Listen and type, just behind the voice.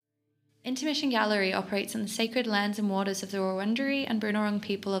Intermission Gallery operates on the sacred lands and waters of the Wurundjeri and Boonwurrung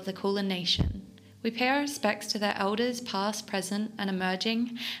people of the Kulin Nation. We pay our respects to their elders, past, present, and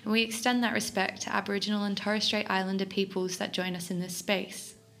emerging, and we extend that respect to Aboriginal and Torres Strait Islander peoples that join us in this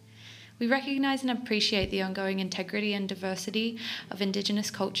space. We recognise and appreciate the ongoing integrity and diversity of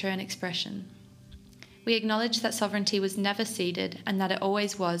Indigenous culture and expression. We acknowledge that sovereignty was never ceded and that it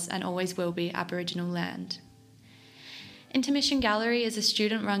always was and always will be Aboriginal land. Intermission Gallery is a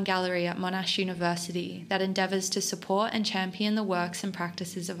student-run gallery at Monash University that endeavours to support and champion the works and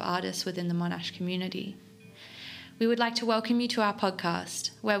practices of artists within the Monash community. We would like to welcome you to our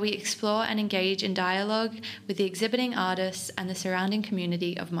podcast, where we explore and engage in dialogue with the exhibiting artists and the surrounding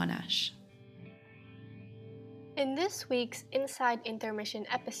community of Monash. In this week's Inside Intermission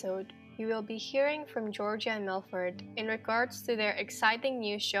episode, we will be hearing from Georgia and Milford in regards to their exciting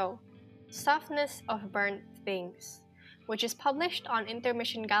new show, Softness of Burnt Things, which is published on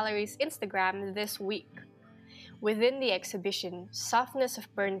Intermission Gallery's Instagram this week. Within the exhibition, Softness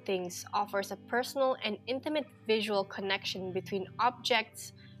of Burnt Things offers a personal and intimate visual connection between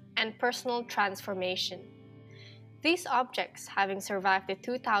objects and personal transformation. These objects, having survived the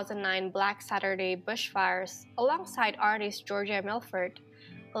 2009 Black Saturday bushfires alongside artist Georgia Milford,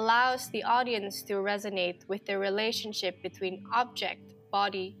 allows the audience to resonate with the relationship between object,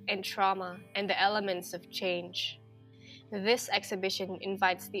 body, and trauma and the elements of change. This exhibition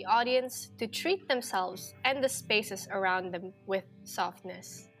invites the audience to treat themselves and the spaces around them with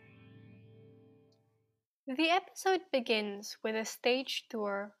softness. The episode begins with a stage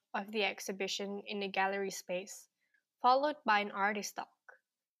tour of the exhibition in the gallery space, followed by an artist talk.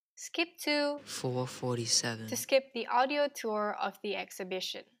 Skip to 4:47 to skip the audio tour of the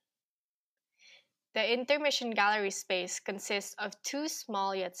exhibition. The Intermission Gallery space consists of two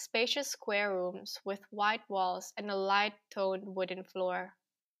small yet spacious square rooms with white walls and a light-toned wooden floor.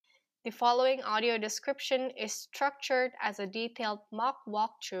 The following audio description is structured as a detailed mock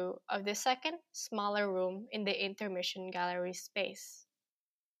walkthrough of the second, smaller room in the Intermission Gallery space.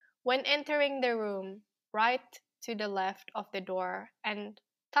 When entering the room, right to the left of the door and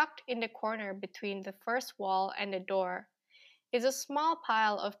tucked in the corner between the first wall and the door, is a small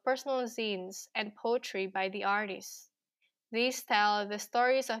pile of personal zines and poetry by the artist. These tell the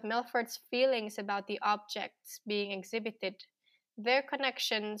stories of Milford's feelings about the objects being exhibited, their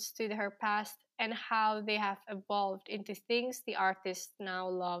connections to her past, and how they have evolved into things the artist now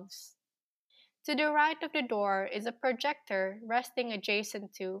loves. To the right of the door is a projector resting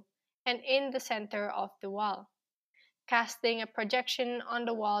adjacent to and in the center of the wall, casting a projection on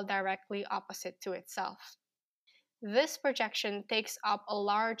the wall directly opposite to itself. This projection takes up a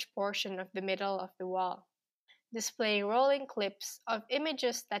large portion of the middle of the wall, displaying rolling clips of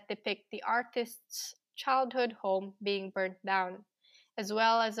images that depict the artist's childhood home being burnt down, as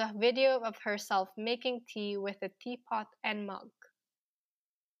well as a video of herself making tea with a teapot and mug.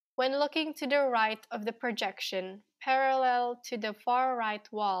 When looking to the right of the projection, parallel to the far right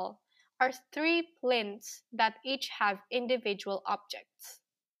wall, are three plinths that each have individual objects.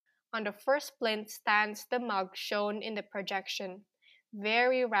 On the first plinth stands the mug shown in the projection,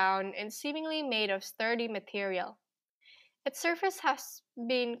 very round and seemingly made of sturdy material. Its surface has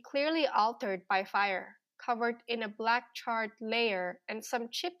been clearly altered by fire, covered in a black charred layer and some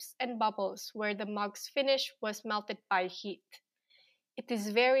chips and bubbles where the mug's finish was melted by heat. It is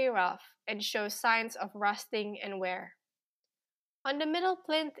very rough and shows signs of rusting and wear. On the middle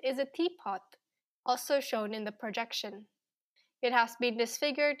plinth is a teapot, also shown in the projection. It has been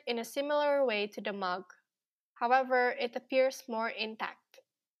disfigured in a similar way to the mug. However, it appears more intact.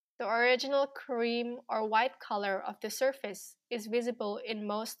 The original cream or white color of the surface is visible in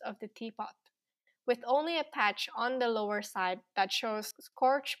most of the teapot, with only a patch on the lower side that shows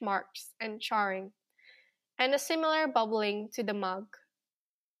scorch marks and charring, and a similar bubbling to the mug.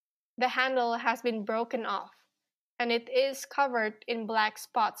 The handle has been broken off, and it is covered in black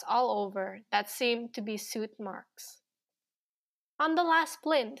spots all over that seem to be soot marks. On the last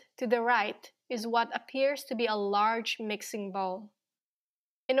plinth, to the right, is what appears to be a large mixing bowl,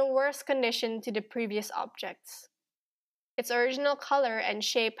 in a worse condition to the previous objects. Its original color and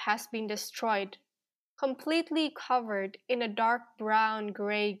shape has been destroyed, completely covered in a dark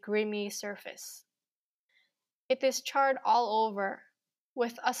brown-gray grimy surface. It is charred all over,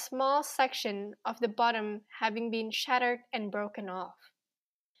 with a small section of the bottom having been shattered and broken off.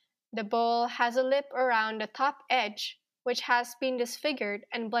 The bowl has a lip around the top edge, which has been disfigured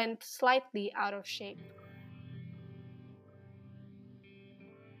and bent slightly out of shape.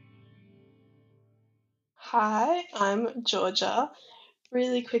 Hi, I'm Georgia.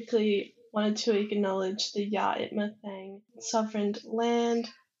 Really quickly wanted to acknowledge the Ya Itma Thang sovereign land,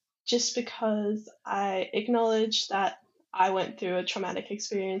 just because I acknowledge that I went through a traumatic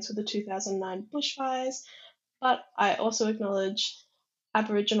experience with the 2009 bushfires, but I also acknowledge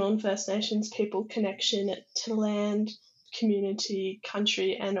Aboriginal and First Nations people connection to land, community,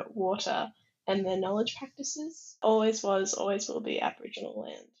 country, and water, and their knowledge practices. Always was, always will be Aboriginal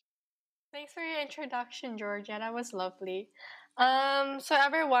land. Thanks for your introduction, Georgia. That was lovely. So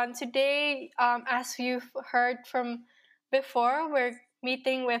everyone, today, as you've heard from before, we're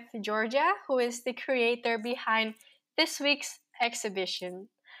meeting with Georgia, who is the creator behind this week's exhibition.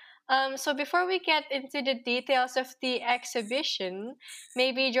 So before we get into the details of the exhibition,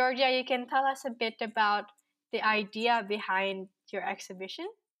 maybe Georgia, you can tell us a bit about the idea behind your exhibition.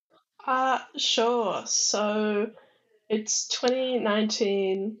 Sure. So it's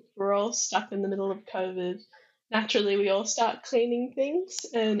 2019. We're all stuck in the middle of COVID. Naturally, we all start cleaning things,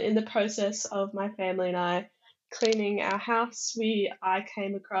 and in the process of my family and I cleaning our house, I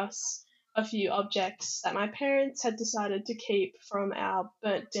came across a few objects that my parents had decided to keep from our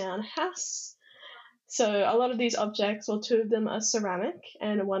burnt down house. So a lot of these objects, well, two of them are ceramic,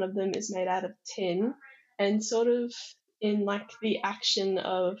 and one of them is made out of tin, and sort of in like the action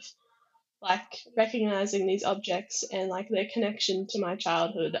of like recognizing these objects and like their connection to my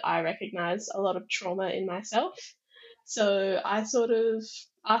childhood, I recognize a lot of trauma in myself. So I sort of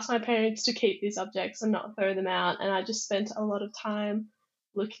asked my parents to keep these objects and not throw them out, and I just spent a lot of time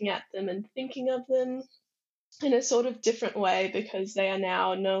looking at them and thinking of them in a sort of different way because they are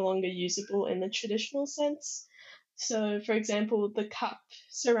now no longer usable in the traditional sense. So, for example, the cup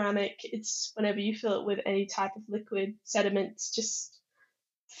ceramic, it's whenever you fill it with any type of liquid, sediments just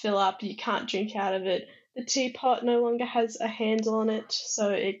fill up, you can't drink out of it. The teapot no longer has a handle on it, so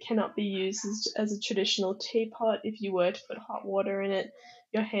it cannot be used as a traditional teapot. If you were to put hot water in it,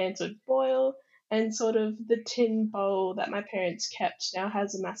 your hands would boil. And sort of the tin bowl that my parents kept now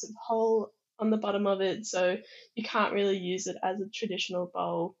has a massive hole on the bottom of it, so you can't really use it as a traditional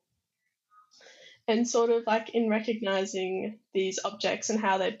bowl. And sort of like in recognizing these objects and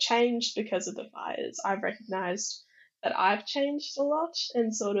how they've changed because of the fires, I've recognized that I've changed a lot,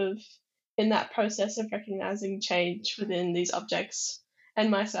 and sort of in that process of recognizing change within these objects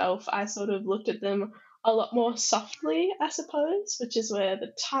and myself, I sort of looked at them a lot more softly, I suppose, which is where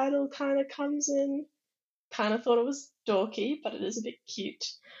the title kind of comes in. Kind of thought it was dorky, but it is a bit cute.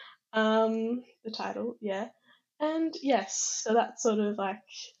 The title, yeah. And yes, so that's sort of like,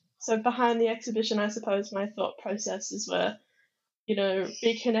 so behind the exhibition, I suppose my thought processes were,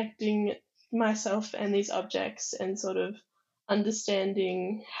 reconnecting myself and these objects and sort of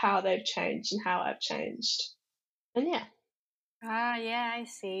understanding how they've changed and how I've changed. And yeah. Yeah, I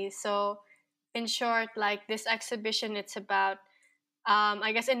see. So, in short, like this exhibition, it's about,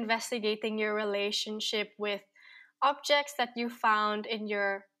 I guess, investigating your relationship with objects that you found in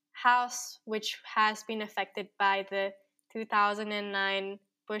your house, which has been affected by the 2009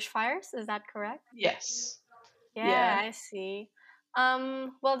 bushfires. Is that correct? Yes. Yeah, Yeah. I see.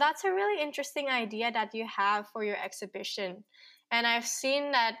 Well, that's a really interesting idea that you have for your exhibition. And I've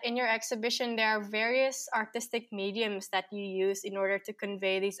seen that in your exhibition, there are various artistic mediums that you use in order to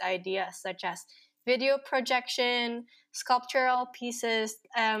convey these ideas, such as video projection, sculptural pieces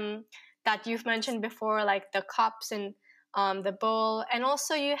that you've mentioned before, like the cups and the bowl. And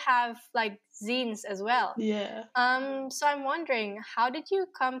also, you have like zines as well. Yeah. So I'm wondering, how did you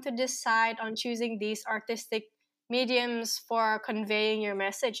come to decide on choosing these artistic mediums for conveying your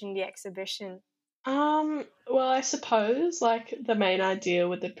message in the exhibition? Well, I suppose like the main idea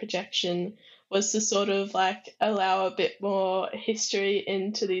with the projection was to sort of like allow a bit more history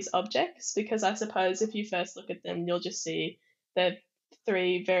into these objects because I suppose if you first look at them, you'll just see the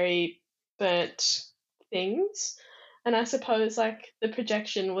three very burnt things. And I suppose like the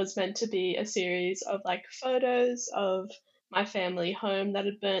projection was meant to be a series of like photos of my family home that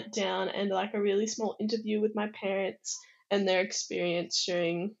had burnt down and like a really small interview with my parents and their experience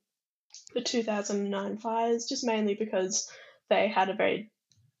during the 2009 fires, just mainly because they had a very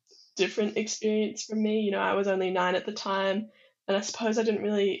different experience from me. I was only 9 at the time, and I suppose I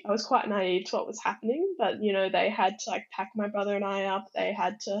was quite naive to what was happening, but, they had to like pack my brother and I up. They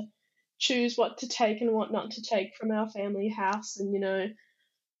had to choose what to take and what not to take from our family house, and,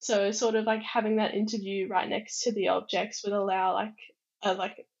 so sort of like having that interview right next to the objects would allow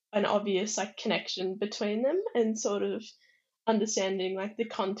like an obvious like connection between them and sort of understanding like the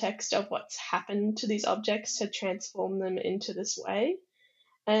context of what's happened to these objects to transform them into this way.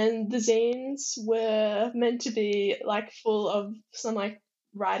 And the zines were meant to be like full of some like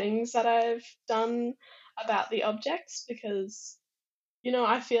writings that I've done about the objects because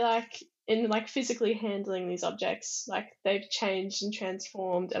I feel like in like physically handling these objects. Like they've changed and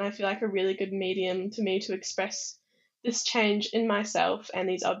transformed, and I feel like a really good medium to me to express this change in myself and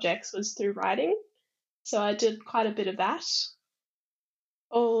these objects was through writing. So I did quite a bit of that,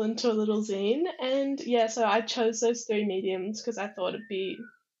 all into a little zine. And yeah, so I chose those three mediums because I thought it'd be,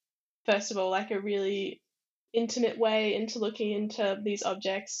 first of all, like a really intimate way into looking into these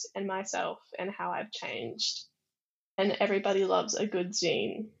objects and myself and how I've changed. And everybody loves a good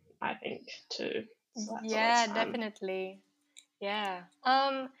zine, I think, too. So that's always Yeah, fun. definitely. Yeah.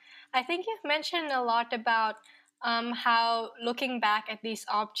 I think you've mentioned a lot about how looking back at these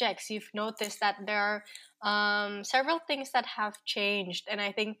objects, you've noticed that there are several things that have changed, and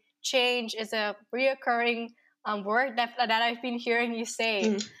I think change is a reoccurring word that I've been hearing you say.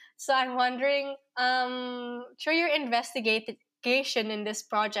 Mm. So I'm wondering, through your investigation in this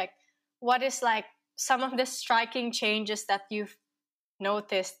project, what is like some of the striking changes that you've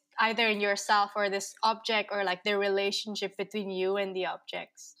noticed either in yourself or this object, or like the relationship between you and the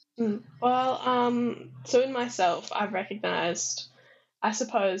objects? Well, so in myself, I've recognized, I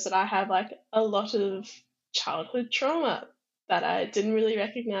suppose, that I have like a lot of childhood trauma that I didn't really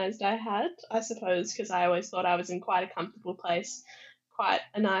recognize I had, I suppose, because I always thought I was in quite a comfortable place, quite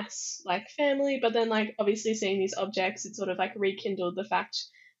a nice like family. But then, like, obviously seeing these objects, it sort of like rekindled the fact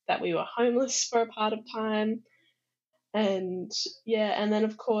that we were homeless for a part of time. And yeah, and then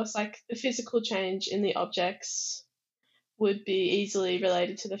of course, like the physical change in the objects would be easily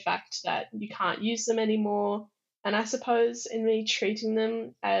related to the fact that you can't use them anymore. And I suppose in me treating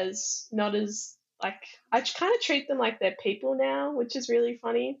them as not as like, I kind of treat them like they're people now, which is really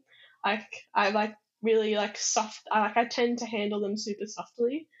funny. Like I like really like soft. I tend to handle them super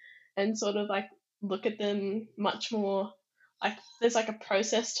softly, and sort of like look at them much more. Like there's like a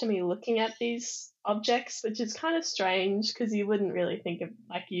process to me looking at these objects, which is kind of strange because you wouldn't really think of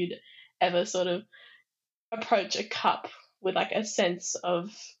like you'd ever sort of approach a cup with like a sense of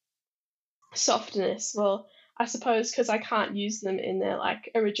softness. Well, I suppose because I can't use them in their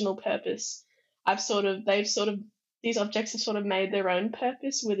like original purpose, they've sort of these objects have sort of made their own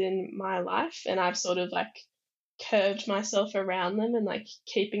purpose within my life, and I've sort of like curved myself around them and like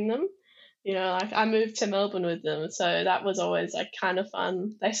keeping them. You know, like I moved to Melbourne with them, so that was always like kind of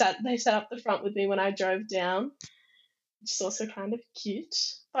fun. They sat up the front with me when I drove down, which is also kind of cute.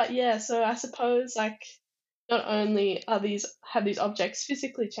 But yeah, so I suppose like not only have these objects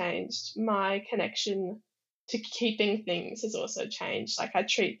physically changed, my connection to keeping things has also changed. Like I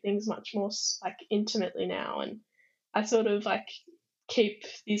treat things much more like intimately now, and I sort of like keep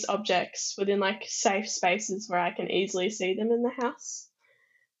these objects within like safe spaces where I can easily see them in the house,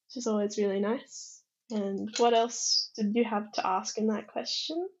 which is always really nice. And what else did you have to ask in that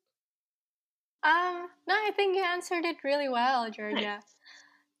question? No, I think you answered it really well, Georgia. Thanks.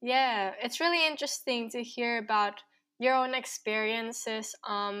 Yeah, it's really interesting to hear about your own experiences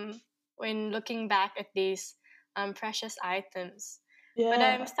when looking back at these precious items. But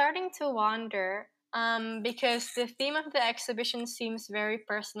I'm Yeah. starting to wonder because the theme of the exhibition seems very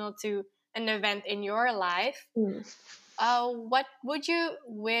personal to an event in your life. Mm. What would you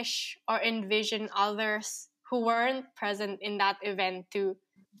wish or envision others who weren't present in that event to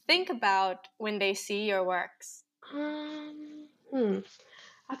think about when they see your works? Um, hmm.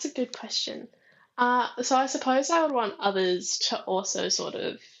 That's a good question. So I suppose I would want others to also sort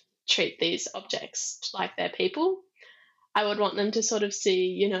of treat these objects like they're people. I would want them to sort of see,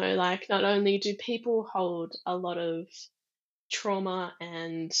 you know, like not only do people hold a lot of trauma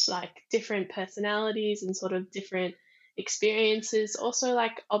and like different personalities and sort of different experiences, also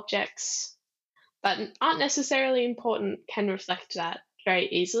like objects that aren't necessarily important can reflect that very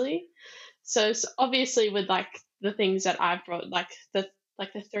easily. So obviously with like the things that I've brought, like the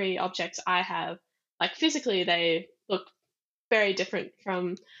three objects I have, like physically they look very different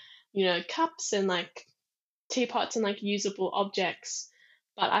from, you know, cups and like teapots and like usable objects.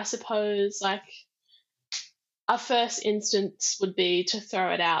 But I suppose like a first instance would be to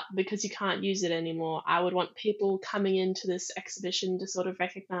throw it out because you can't use it anymore. I would want people coming into this exhibition to sort of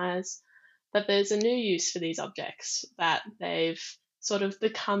recognize that there's a new use for these objects, that they've sort of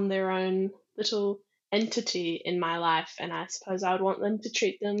become their own little entity in my life. And I suppose I would want them to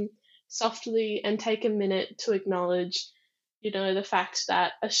treat them softly and take a minute to acknowledge, you know, the fact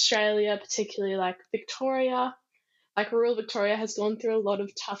that Australia, particularly like Victoria, like rural Victoria, has gone through a lot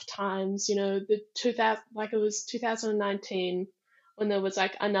of tough times. You know, the 2000, like it was 2019 when there was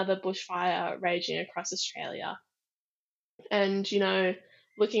like another bushfire raging across Australia, and you know,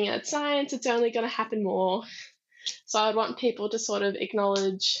 looking at science, it's only going to happen more. So I'd want people to sort of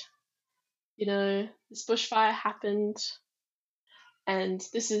acknowledge, you know, this bushfire happened, And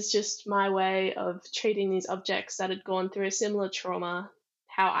this is just my way of treating these objects that had gone through a similar trauma,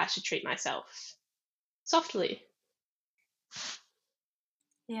 how I should treat myself. Softly.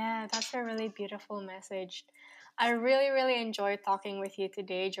 Yeah, that's a really beautiful message. I really, really enjoyed talking with you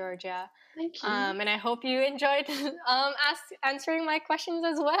today, Georgia. Thank you. And I hope you enjoyed answering my questions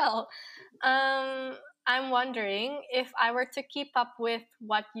as well. I'm wondering if I were to keep up with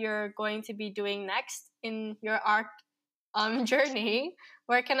what you're going to be doing next in your art journey,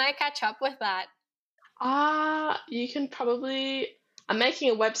 where can I catch up with that? You can probably. I'm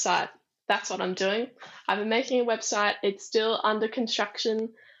making a website. That's what I'm doing. I've been making a website. It's still under construction.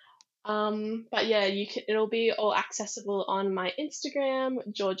 But yeah, it'll be all accessible on my Instagram,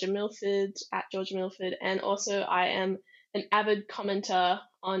 Georgia Milford, at Georgia Milford, and also I am an avid commenter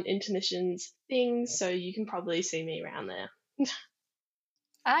on Intermissions things, so you can probably see me around there.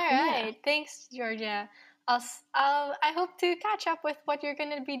 All Yeah. right, thanks, Georgia. I hope to catch up with what you're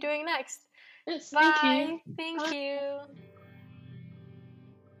going to be doing next. Yes, thank you. Bye. Thank Bye. you.